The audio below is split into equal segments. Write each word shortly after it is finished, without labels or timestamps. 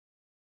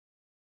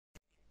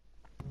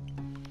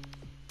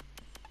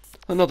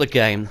Another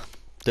game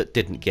that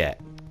didn't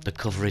get the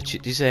coverage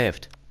it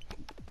deserved.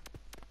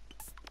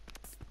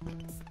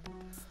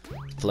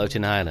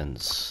 Floating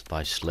Islands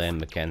by Slim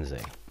Mackenzie.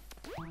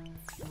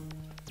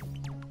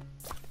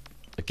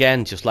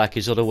 Again, just like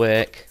his other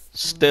work,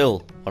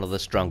 still one of the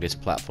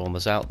strongest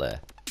platformers out there.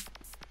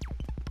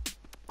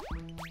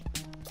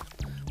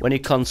 When you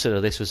consider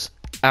this was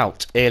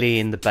out early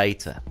in the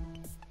beta,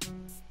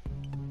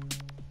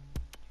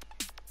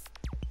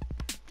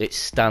 it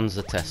stands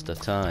the test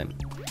of time.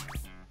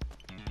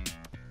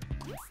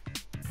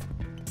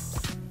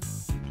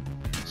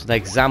 It's an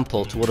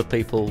example to other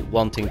people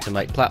wanting to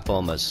make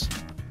platformers.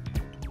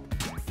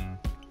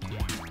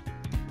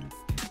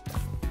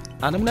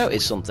 And I've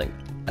noticed something.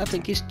 I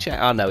think he's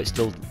oh no, it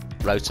still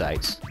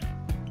rotates.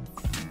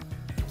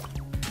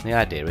 The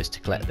idea is to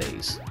collect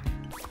these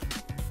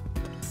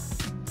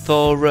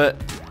for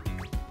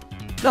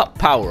not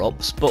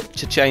power-ups, but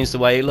to change the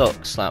way he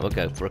looks. Like we'll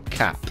go for a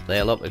cap.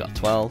 There, look, we got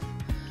 12.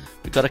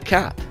 We've got a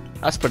cap.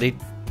 That's pretty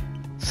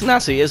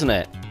snazzy, isn't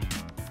it?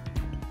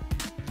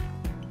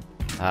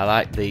 I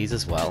like these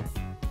as well.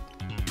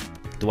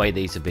 The way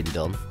these have been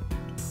done.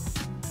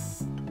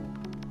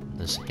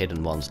 There's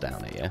hidden ones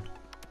down here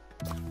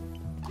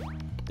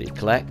that you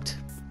collect.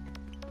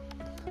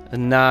 A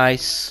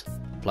nice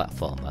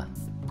platformer.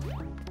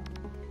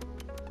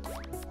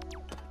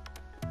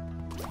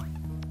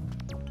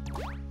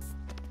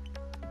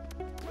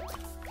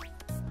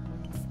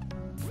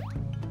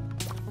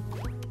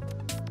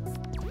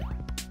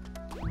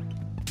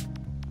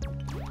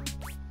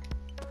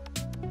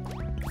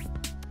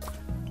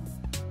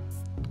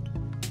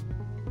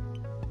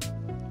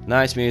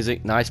 Nice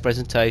music, nice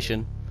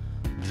presentation,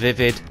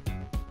 vivid,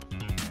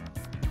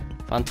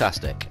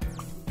 fantastic.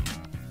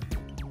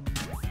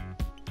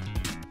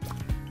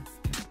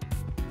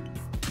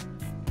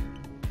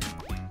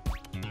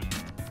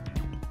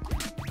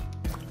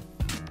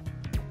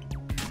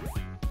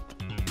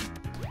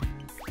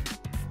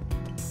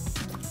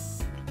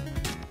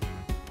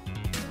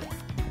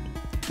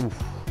 Oof.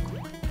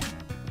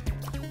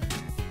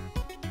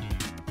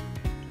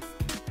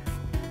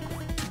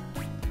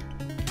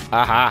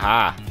 Ha ha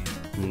ha!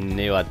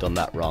 Knew I'd done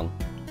that wrong.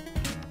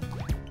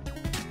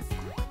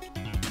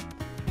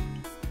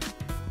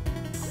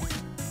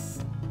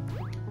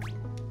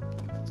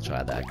 Let's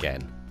try that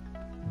again.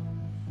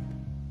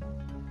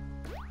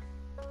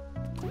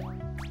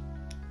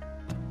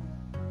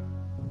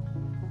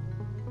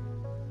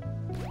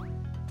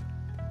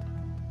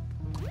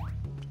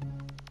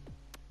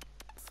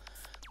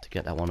 To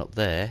get that one up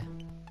there,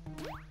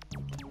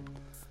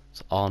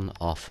 it's on,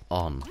 off,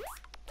 on.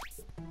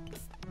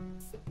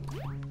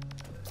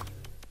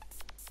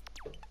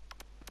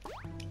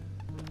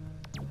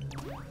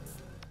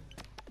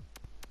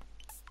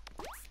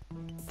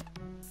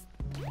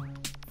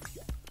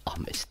 I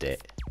missed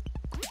it.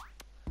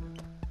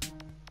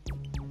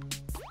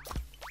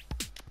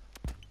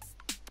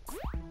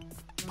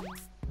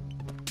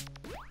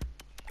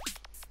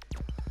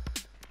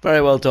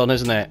 Very well done,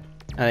 isn't it?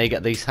 And you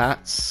get these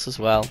hats as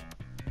well.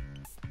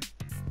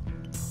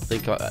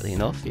 Think about that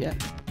enough, yeah.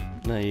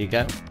 There you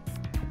go.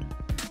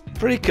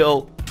 Pretty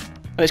cool.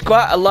 And it's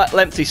quite a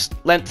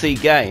lengthy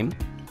game.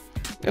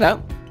 You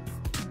know,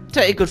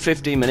 take a good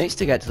 15 minutes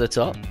to get to the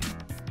top.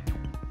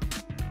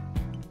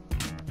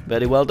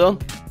 Very well done.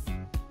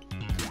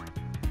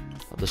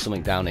 Oh, there's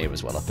something down here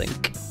as well, I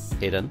think.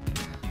 Hidden.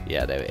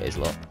 Yeah, there it is,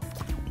 look.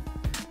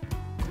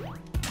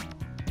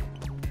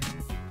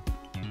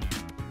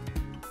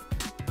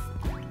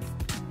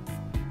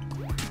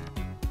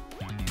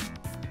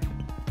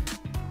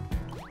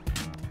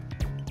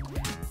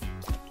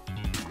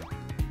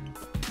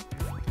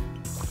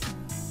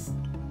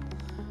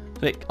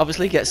 It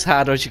obviously gets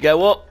harder as you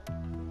go up.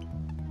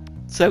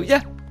 So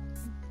yeah,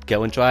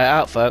 go and try it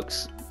out,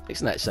 folks.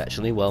 It's an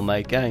exceptionally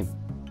well-made game.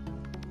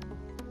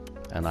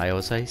 And I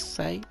always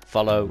say,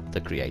 follow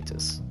the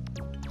creators.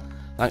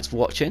 Thanks for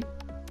watching.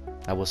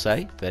 I will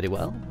say, very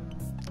well,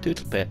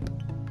 doodle pip,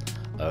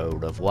 au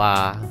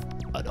revoir,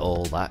 and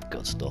all that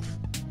good stuff.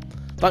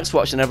 Thanks for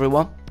watching,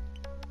 everyone.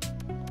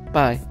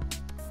 Bye.